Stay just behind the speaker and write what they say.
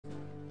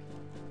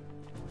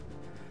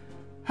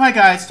Hi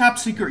guys,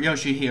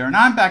 TopSecretYoshi here, and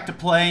I'm back to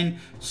playing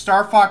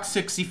Star Fox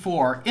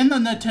 64 in the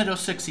Nintendo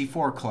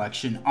 64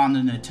 collection on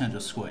the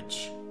Nintendo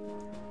Switch.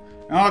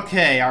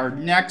 Okay, our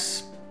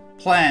next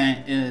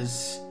planet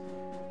is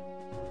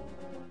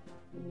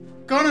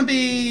gonna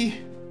be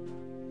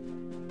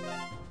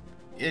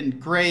in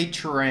gray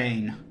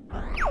terrain.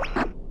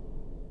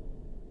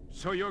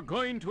 So you're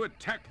going to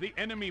attack the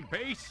enemy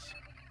base?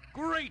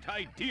 Great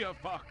idea,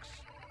 Fox.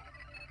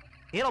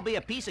 It'll be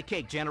a piece of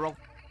cake, General.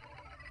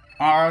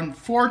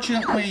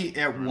 Unfortunately,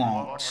 it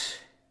won't.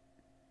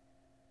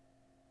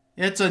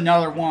 It's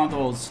another one of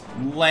those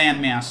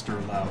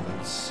Landmaster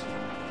levels.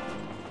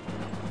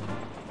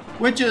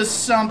 Which is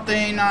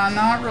something I'm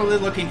not really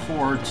looking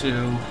forward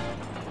to.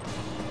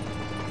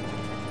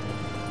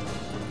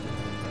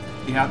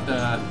 You have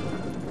to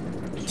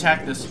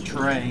attack this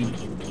train.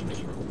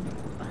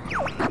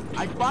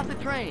 I bought the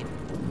train.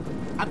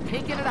 I'm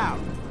taking it out.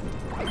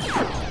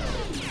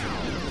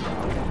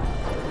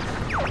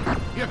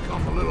 Here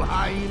come the little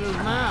hyenas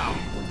now.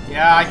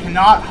 Yeah, I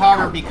cannot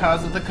hover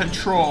because of the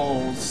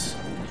controls.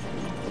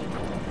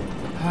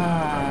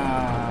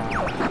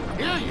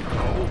 Here you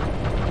go.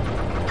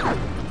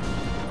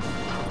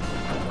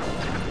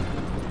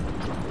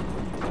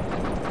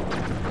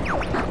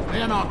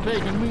 They're not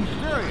taking me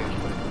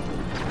seriously.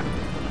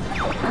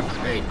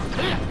 Hey,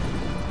 this.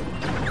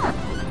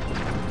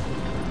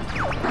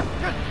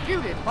 Just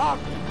shoot it, Fox.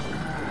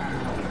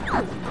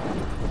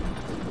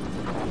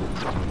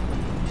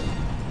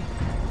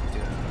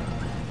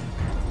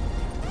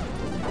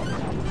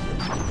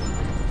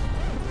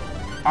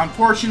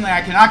 Unfortunately,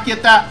 I cannot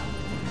get that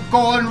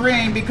golden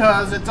ring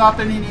because it's up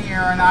in the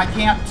air and I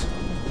can't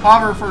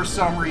hover for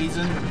some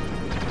reason.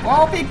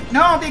 Well,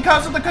 no,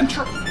 because of the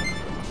control.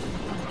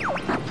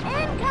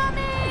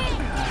 Incoming!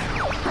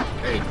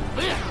 Hey,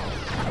 this.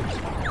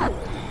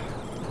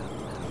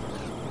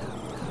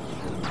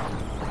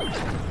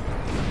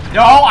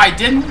 No, I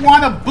didn't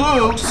want to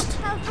boost.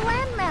 How's the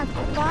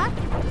Landmaster, Fox?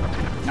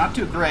 Not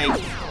too great.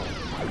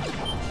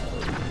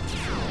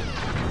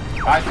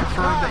 I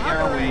prefer the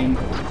air wing.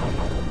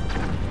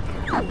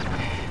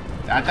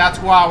 That's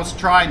what I was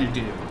trying to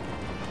do.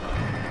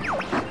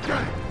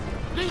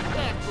 Deep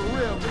that for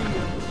real,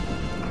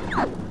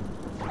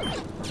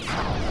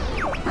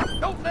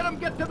 Don't let them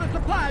get to the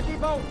supply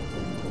depot.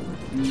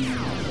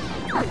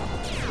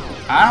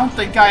 I don't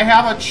think I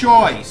have a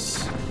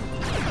choice.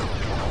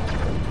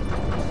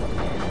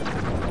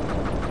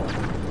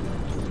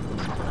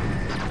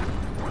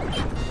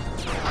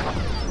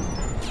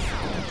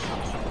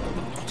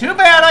 Too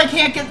bad I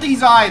can't get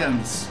these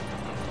items.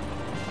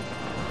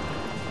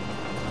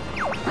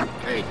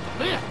 Hey,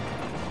 this.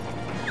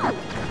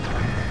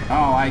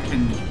 Oh, I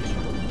can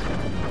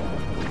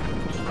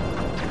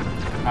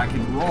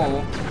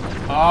roll.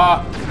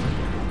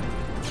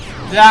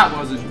 That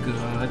wasn't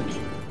good.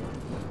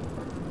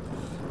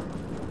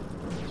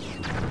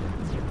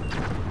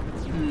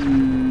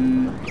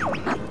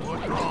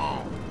 What's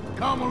wrong?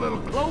 Come a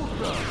little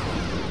closer.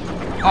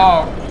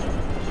 Oh.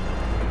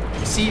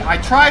 See, I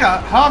try to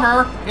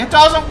hover, it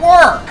doesn't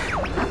work.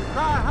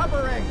 Try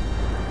hovering.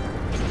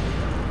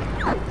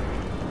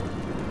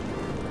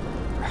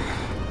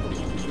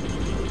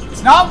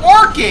 It's not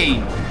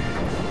working.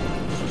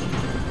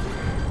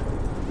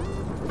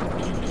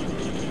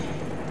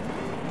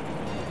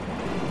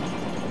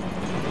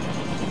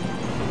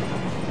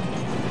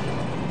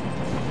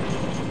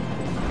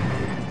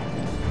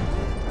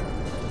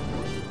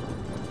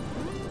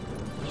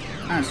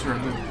 I swear,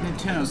 the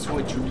Nintendo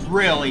Switch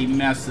really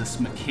messed this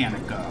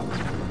mechanic up.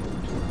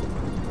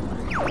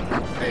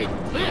 Hey,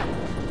 this.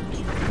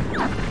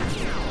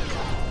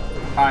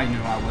 I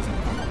knew I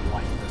wasn't gonna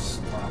like this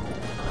level.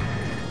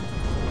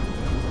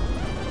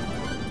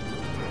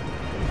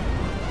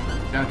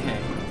 Okay.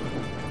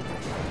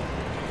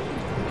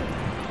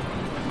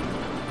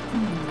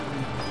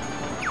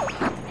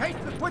 Take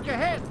the switch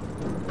ahead.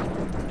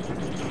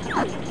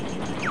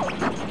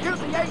 Shoot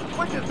the 8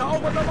 switches to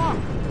open them up.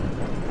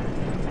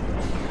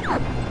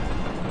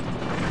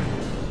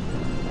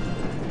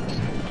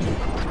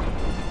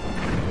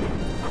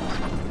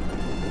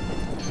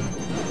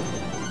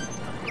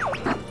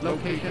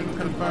 Location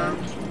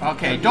confirmed.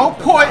 Okay, don't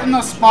put it in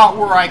the spot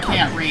where I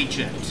can't reach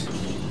it.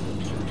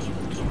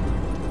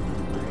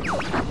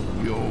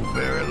 You're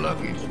very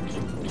lucky.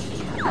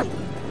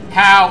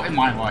 How am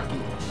I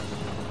lucky?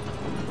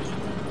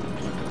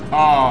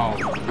 Oh.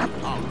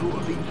 I'll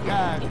lure these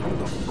guys to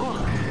the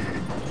front.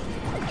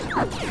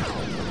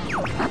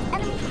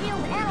 Enemy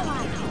shield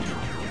analyzed.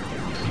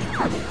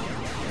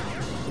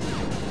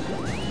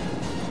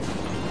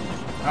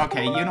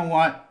 Okay, you know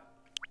what?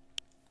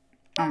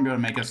 I'm gonna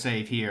make a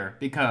save here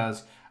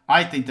because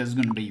I think this is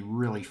gonna be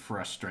really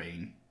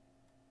frustrating.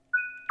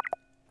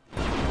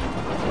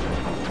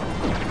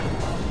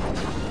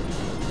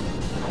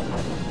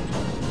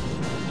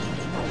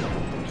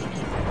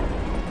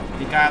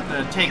 You got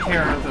to take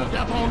care of the...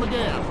 Step on the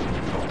gas.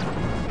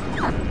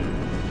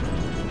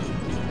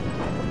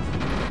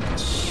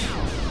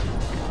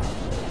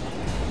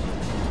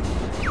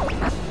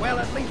 Well,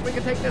 at least we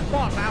can take this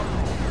boss out.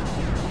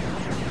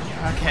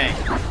 Okay. I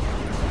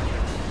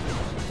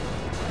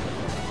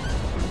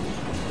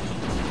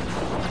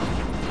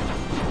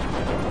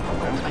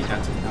don't think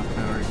that's enough,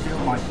 but I feel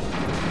like...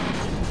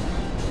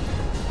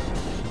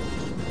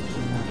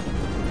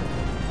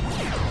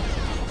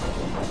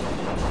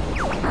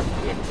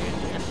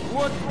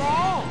 What's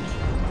wrong?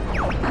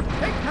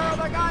 Take care of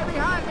the guy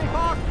behind me,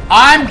 Fox.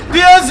 I'm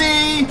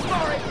busy!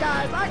 Sorry,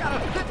 guys. I gotta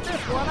sit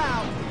this one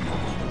out.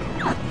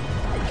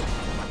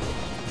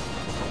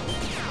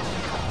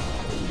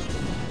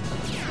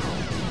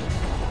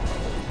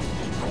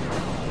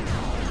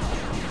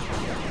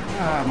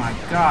 Oh my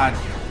god.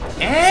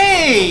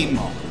 Aim!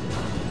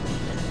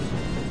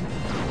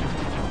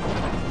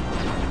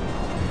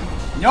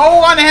 No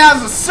one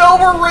has a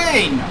silver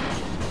ring!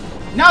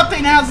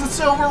 Nothing has a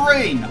silver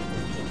ring!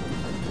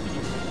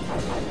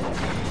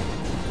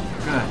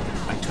 Good.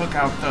 I took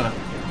out the...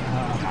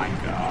 Oh my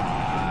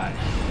god.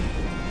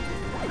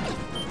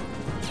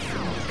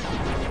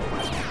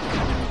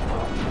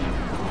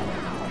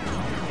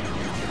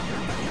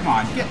 Come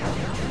on, get...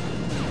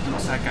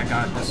 Looks like I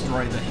gotta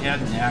destroy the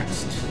head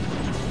next.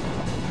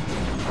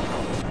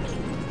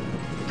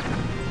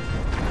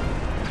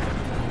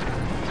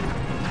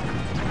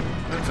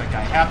 Looks like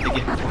I have to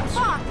get closer.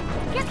 Fox,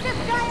 get this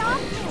guy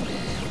off me!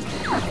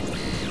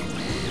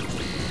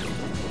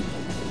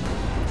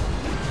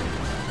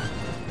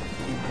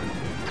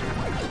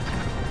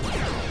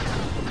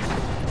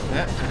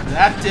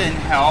 That didn't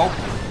help.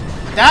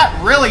 That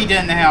really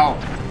didn't help.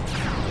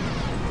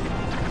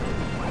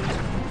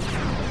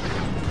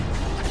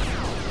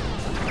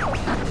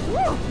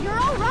 Woo, you're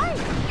all right!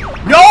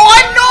 No,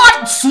 I'm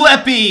not,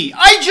 Slippy!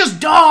 I just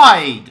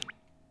died!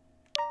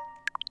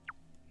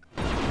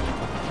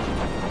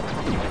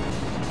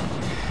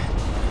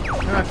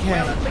 Okay.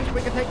 Well, at least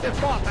we can take this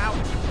boss out.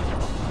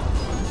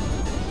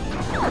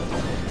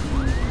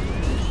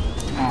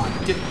 Come on.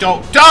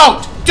 Don't!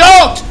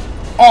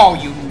 Oh,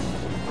 you...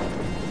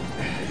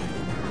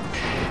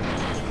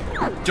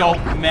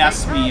 Don't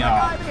mess me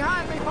up. Guy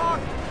behind me,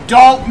 Fox.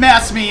 Don't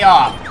mess me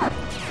up!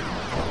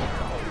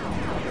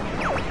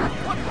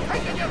 What's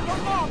taking you so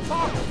long,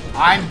 Fox?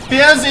 I'm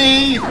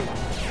busy!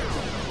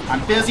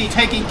 I'm busy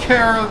taking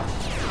care of...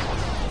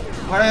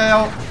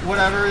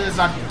 whatever it is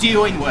I'm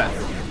dealing with.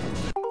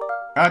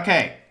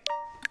 Okay.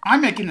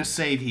 I'm making a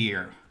save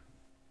here.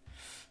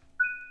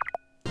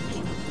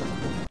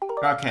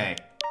 Okay.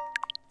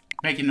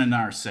 Making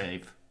another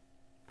save.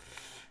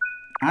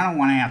 I don't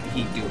want to have to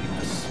keep doing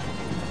this.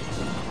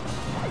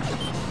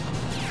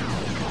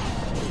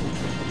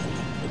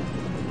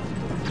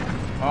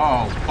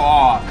 Oh,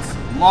 boss.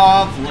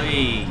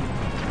 Lovely.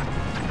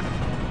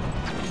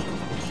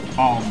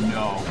 Oh,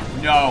 no.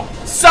 No.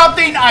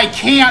 Something I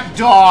can't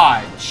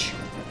dodge.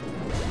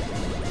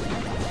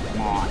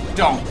 Come on.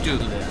 Don't do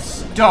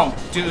this. Don't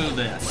do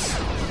this.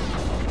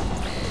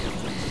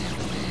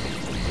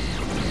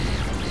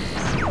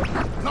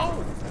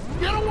 No!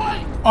 Get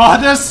away!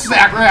 Oh, this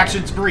sack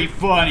reaction's pretty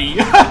funny.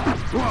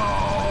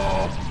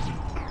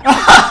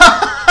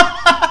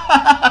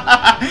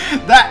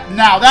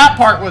 That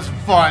part was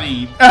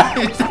funny.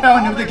 It's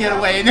telling him to get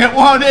away and it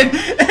won't, and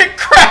it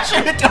crashed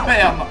into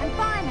him. I'm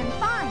fine, I'm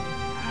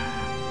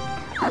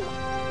fine.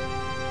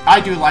 I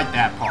do like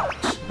that part.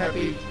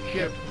 Heavy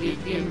ship is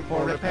in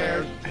for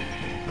repairs.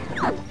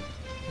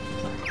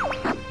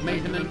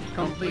 Maintenance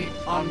complete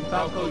on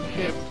Falco's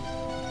ship.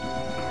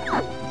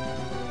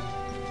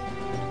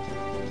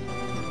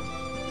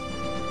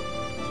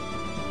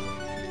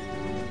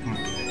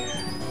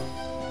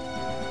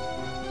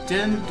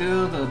 Didn't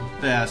do the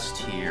best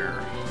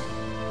here.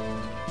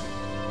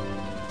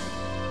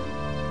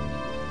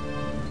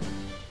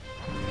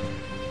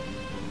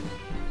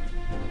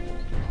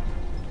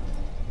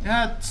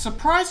 Yeah,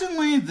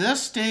 surprisingly,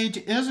 this stage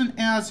isn't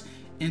as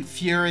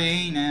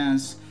infuriating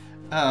as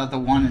the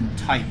one in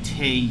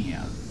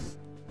Titania.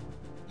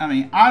 I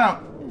mean,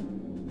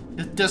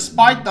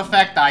 despite the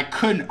fact that I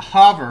couldn't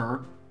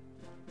hover.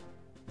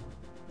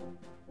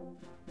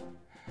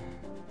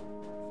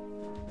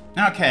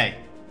 Okay.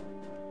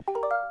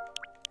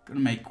 Gonna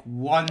make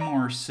one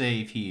more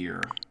save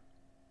here.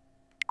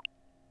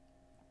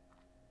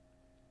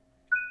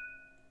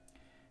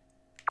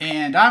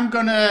 And I'm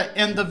gonna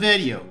end the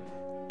video.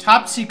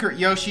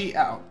 TopSecretYoshi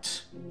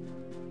out.